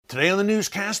Today on the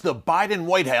newscast, the Biden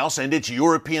White House and its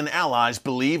European allies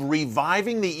believe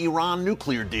reviving the Iran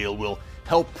nuclear deal will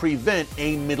help prevent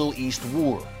a Middle East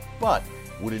war. But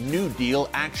would a new deal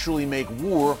actually make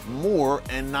war more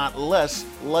and not less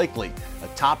likely? A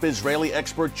top Israeli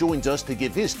expert joins us to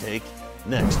give his take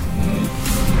next.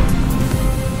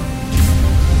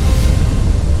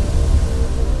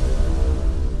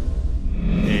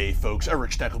 Hey folks,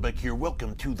 Eric Steckelbeck here.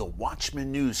 Welcome to the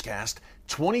Watchman Newscast.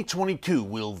 2022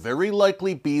 will very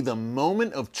likely be the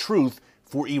moment of truth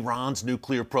for Iran's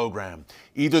nuclear program.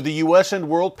 Either the U.S. and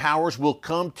world powers will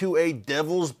come to a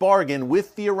devil's bargain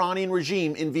with the Iranian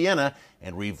regime in Vienna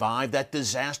and revive that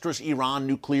disastrous Iran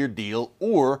nuclear deal,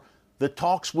 or the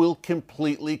talks will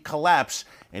completely collapse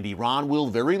and Iran will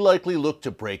very likely look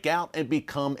to break out and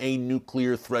become a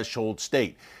nuclear threshold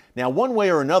state. Now, one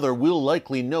way or another, we'll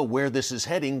likely know where this is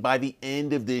heading by the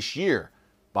end of this year.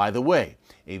 By the way,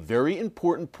 a very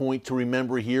important point to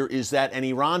remember here is that an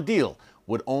Iran deal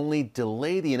would only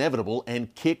delay the inevitable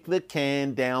and kick the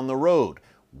can down the road.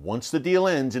 Once the deal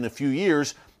ends in a few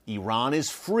years, Iran is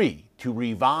free to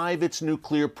revive its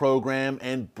nuclear program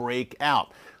and break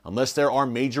out, unless there are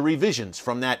major revisions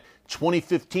from that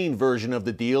 2015 version of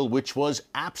the deal, which was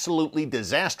absolutely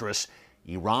disastrous.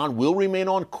 Iran will remain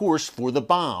on course for the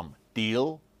bomb,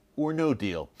 deal or no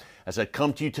deal. As I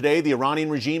come to you today, the Iranian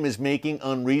regime is making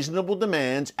unreasonable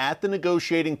demands at the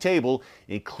negotiating table,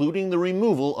 including the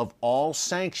removal of all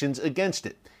sanctions against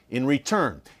it. In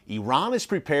return, Iran is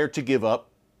prepared to give up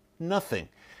nothing.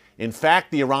 In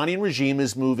fact, the Iranian regime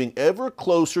is moving ever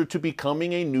closer to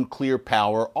becoming a nuclear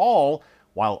power, all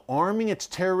while arming its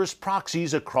terrorist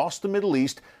proxies across the Middle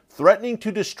East, threatening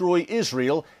to destroy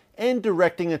Israel, and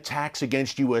directing attacks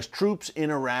against U.S. troops in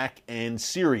Iraq and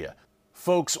Syria.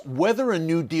 Folks, whether a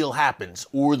new deal happens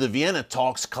or the Vienna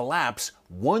talks collapse,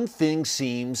 one thing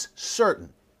seems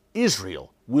certain.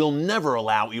 Israel will never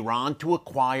allow Iran to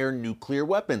acquire nuclear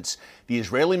weapons. The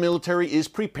Israeli military is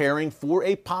preparing for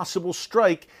a possible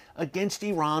strike against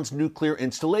Iran's nuclear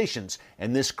installations,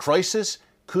 and this crisis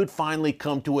could finally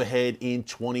come to a head in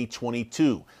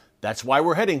 2022. That's why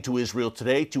we're heading to Israel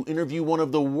today to interview one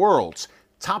of the world's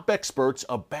top experts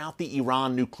about the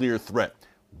Iran nuclear threat.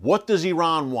 What does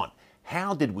Iran want?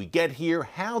 How did we get here?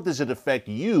 How does it affect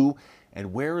you?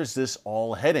 And where is this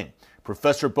all heading?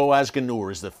 Professor Boaz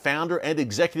Gannour is the founder and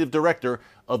executive director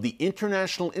of the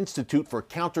International Institute for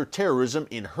Counterterrorism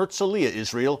in Herzliya,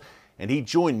 Israel, and he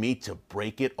joined me to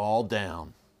break it all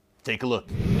down. Take a look.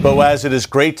 Boaz, it is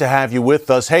great to have you with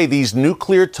us. Hey, these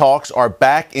nuclear talks are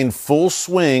back in full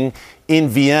swing in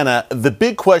Vienna. The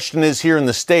big question is here in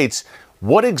the States,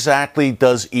 what exactly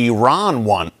does Iran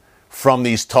want from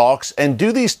these talks? And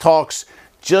do these talks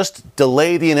just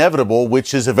delay the inevitable,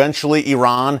 which is eventually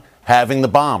Iran having the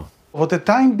bomb? For the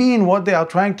time being, what they are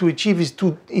trying to achieve is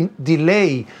to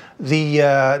delay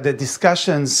the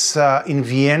discussions in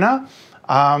Vienna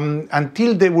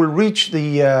until they will reach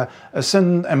a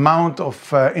certain amount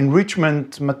of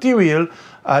enrichment material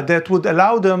that would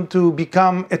allow them to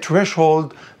become a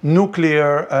threshold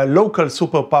nuclear local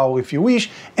superpower, if you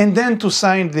wish, and then to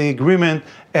sign the agreement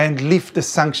and lift the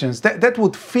sanctions. That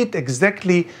would fit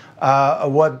exactly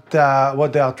what they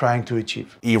are trying to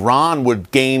achieve. Iran would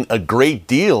gain a great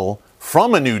deal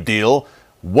from a new deal.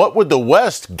 What would the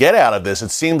West get out of this?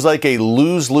 It seems like a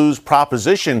lose-lose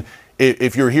proposition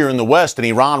if you're here in the West and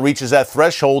Iran reaches that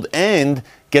threshold and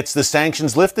gets the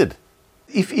sanctions lifted.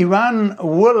 If Iran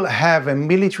will have a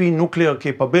military nuclear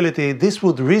capability, this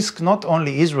would risk not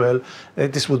only Israel,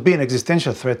 this would be an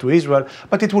existential threat to Israel,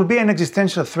 but it will be an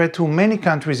existential threat to many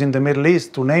countries in the Middle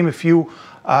East. To name a few,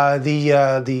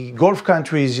 the Gulf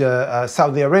countries,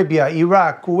 Saudi Arabia,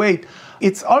 Iraq, Kuwait.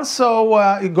 It's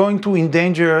also going to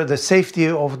endanger the safety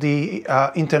of the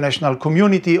international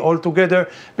community altogether,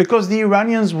 because the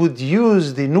Iranians would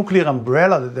use the nuclear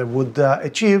umbrella that they would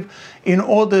achieve in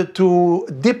order to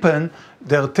deepen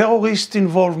their terrorist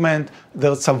involvement,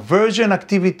 their subversion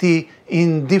activity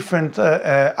in different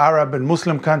Arab and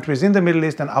Muslim countries in the Middle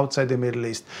East and outside the Middle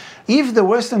East. If the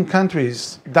Western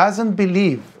countries doesn't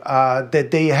believe that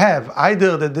they have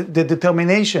either the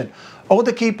determination or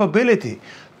the capability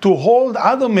to hold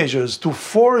other measures to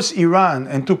force Iran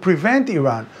and to prevent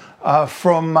Iran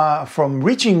from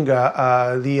reaching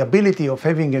the ability of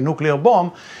having a nuclear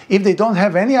bomb, if they don't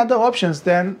have any other options,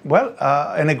 then, well,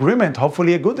 an agreement,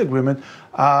 hopefully a good agreement,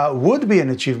 would be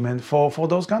an achievement for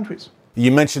those countries.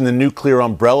 You mentioned the nuclear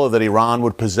umbrella that Iran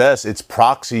would possess, its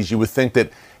proxies. You would think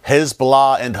that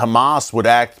Hezbollah and Hamas would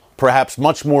act perhaps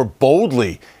much more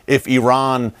boldly if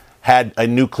Iran had a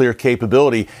nuclear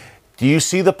capability. Do you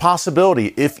see the possibility,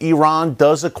 if Iran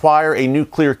does acquire a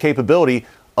nuclear capability,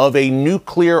 of a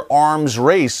nuclear arms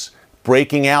race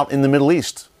breaking out in the Middle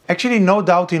East? Actually, no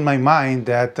doubt in my mind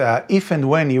that if and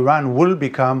when Iran will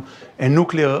become a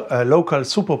nuclear local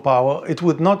superpower, it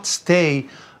would not stay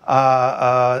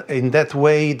in that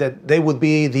way that they would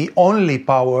be the only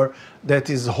power that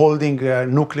is holding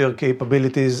nuclear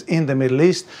capabilities in the Middle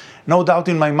East. No doubt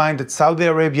in my mind that Saudi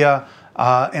Arabia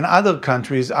and other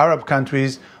countries, Arab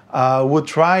countries, would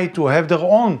try to have their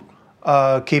own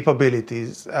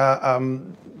capabilities.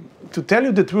 To tell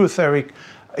you the truth, Eric,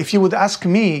 if you would ask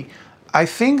me, I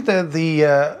think that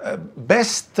the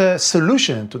best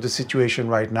solution to the situation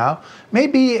right now,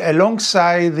 maybe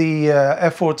alongside the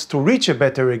efforts to reach a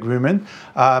better agreement,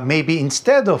 maybe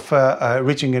instead of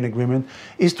reaching an agreement,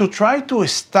 is to try to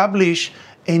establish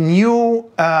a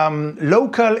new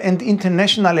local and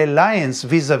international alliance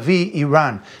vis-a-vis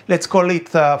Iran. Let's call it,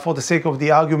 for the sake of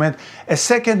the argument, a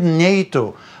second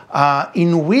NATO.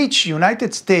 In which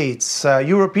United States,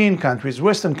 European countries,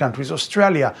 Western countries,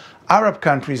 Australia, Arab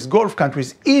countries, Gulf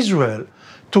countries, Israel,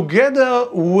 together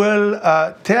will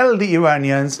tell the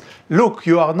Iranians, look,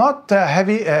 you are not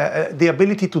having the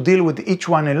ability to deal with each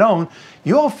one alone.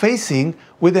 You are facing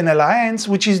with an alliance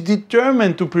which is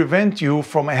determined to prevent you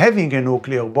from having a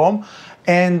nuclear bomb.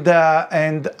 And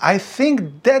I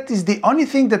think that is the only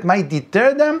thing that might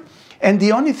deter them, and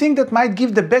the only thing that might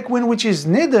give the backwind which is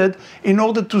needed in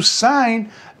order to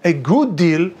sign a good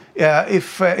deal,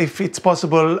 if it's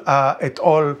possible at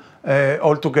all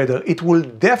altogether. It will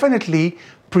definitely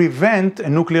prevent a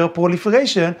nuclear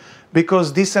proliferation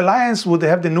because this alliance would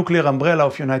have the nuclear umbrella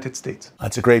of United States.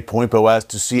 That's a great point, Boaz,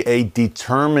 to see a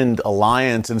determined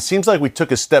alliance. And it seems like we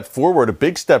took a step forward, a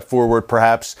big step forward,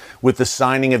 perhaps, with the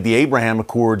signing of the Abraham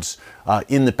Accords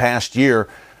in the past year.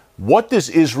 What does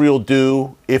Israel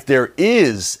do if there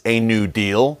is a new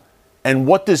deal? And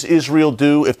what does Israel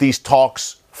do if these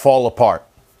talks fall apart?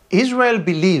 Israel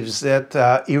believes that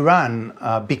Iran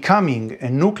becoming a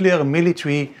nuclear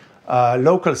military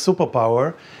local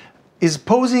superpower is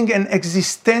posing an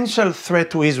existential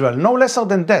threat to Israel. No lesser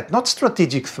than that, not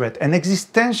strategic threat, an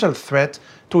existential threat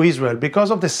to Israel. Because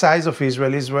of the size of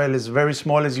Israel, Israel is very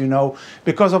small, as you know,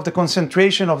 because of the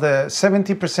concentration of the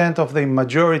 70% of the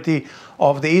majority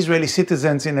of the Israeli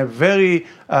citizens in a very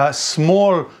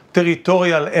small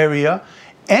territorial area,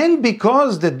 and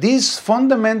because this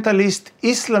fundamentalist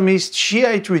Islamist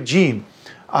Shiite regime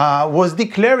was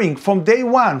declaring from day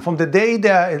one, from the day,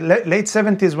 the late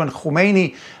 70s, when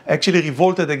Khomeini actually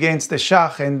revolted against the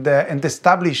Shah and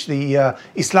established the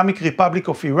Islamic Republic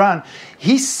of Iran,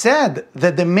 he said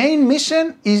that the main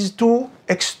mission is to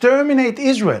exterminate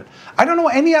Israel. I don't know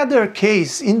any other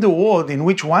case in the world in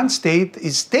which one state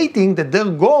is stating that their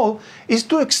goal is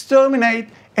to exterminate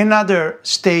another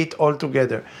state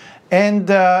altogether.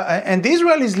 And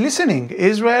Israel is listening.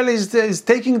 Israel is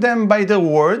taking them by their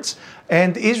words.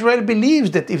 And Israel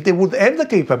believes that if they would have the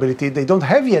capability, they don't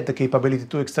have yet the capability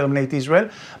to exterminate Israel,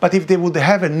 but if they would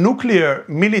have a nuclear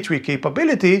military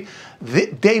capability,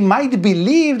 they might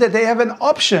believe that they have an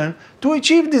option to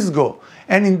achieve this goal.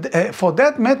 And for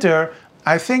that matter,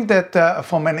 I think that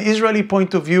from an Israeli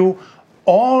point of view,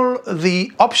 all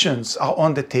the options are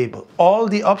on the table. All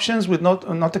the options, with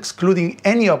not excluding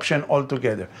any option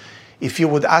altogether. If you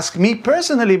would ask me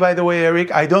personally, by the way,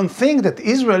 Eric, I don't think that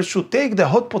Israel should take the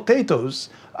hot potatoes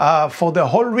for the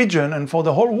whole region and for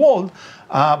the whole world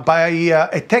by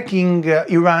attacking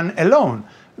Iran alone.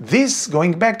 This,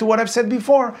 going back to what I've said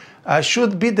before,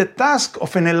 should be the task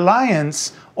of an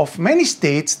alliance of many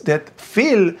states that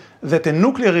feel that a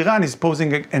nuclear Iran is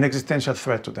posing an existential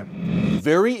threat to them.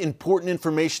 Very important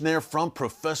information there from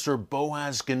Professor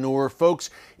Boaz Ganor. Folks,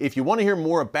 if you want to hear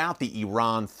more about the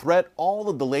Iran threat, all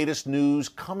of the latest news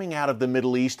coming out of the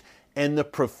Middle East, and the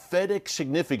prophetic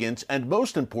significance, and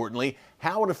most importantly,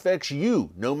 how it affects you,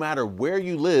 no matter where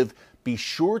you live, be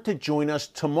sure to join us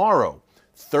tomorrow,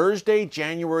 Thursday,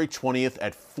 January 20th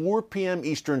at 4 p.m.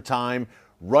 Eastern Time,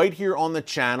 right here on the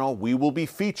channel. We will be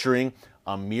featuring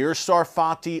Amir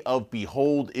Sarfati of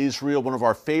Behold Israel, one of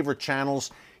our favorite channels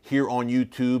here on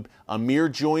YouTube. Amir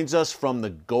joins us from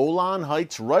the Golan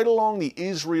Heights, right along the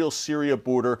Israel-Syria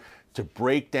border, to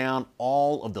break down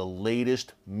all of the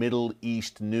latest Middle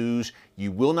East news.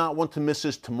 You will not want to miss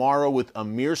us tomorrow with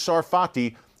Amir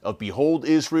Sarfati of Behold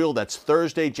Israel. That's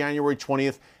Thursday, January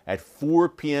 20th at 4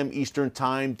 p.m. Eastern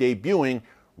Time, debuting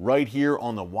right here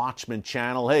on the Watchman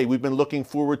channel. Hey, we've been looking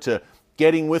forward to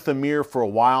getting with Amir for a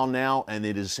while now, and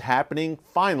it is happening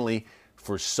finally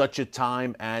for such a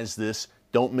time as this.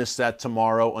 Don't miss that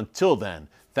tomorrow. Until then,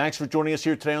 thanks for joining us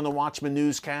here today on the Watchman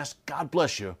Newscast. God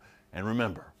bless you, and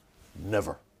remember,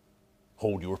 never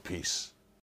hold your peace.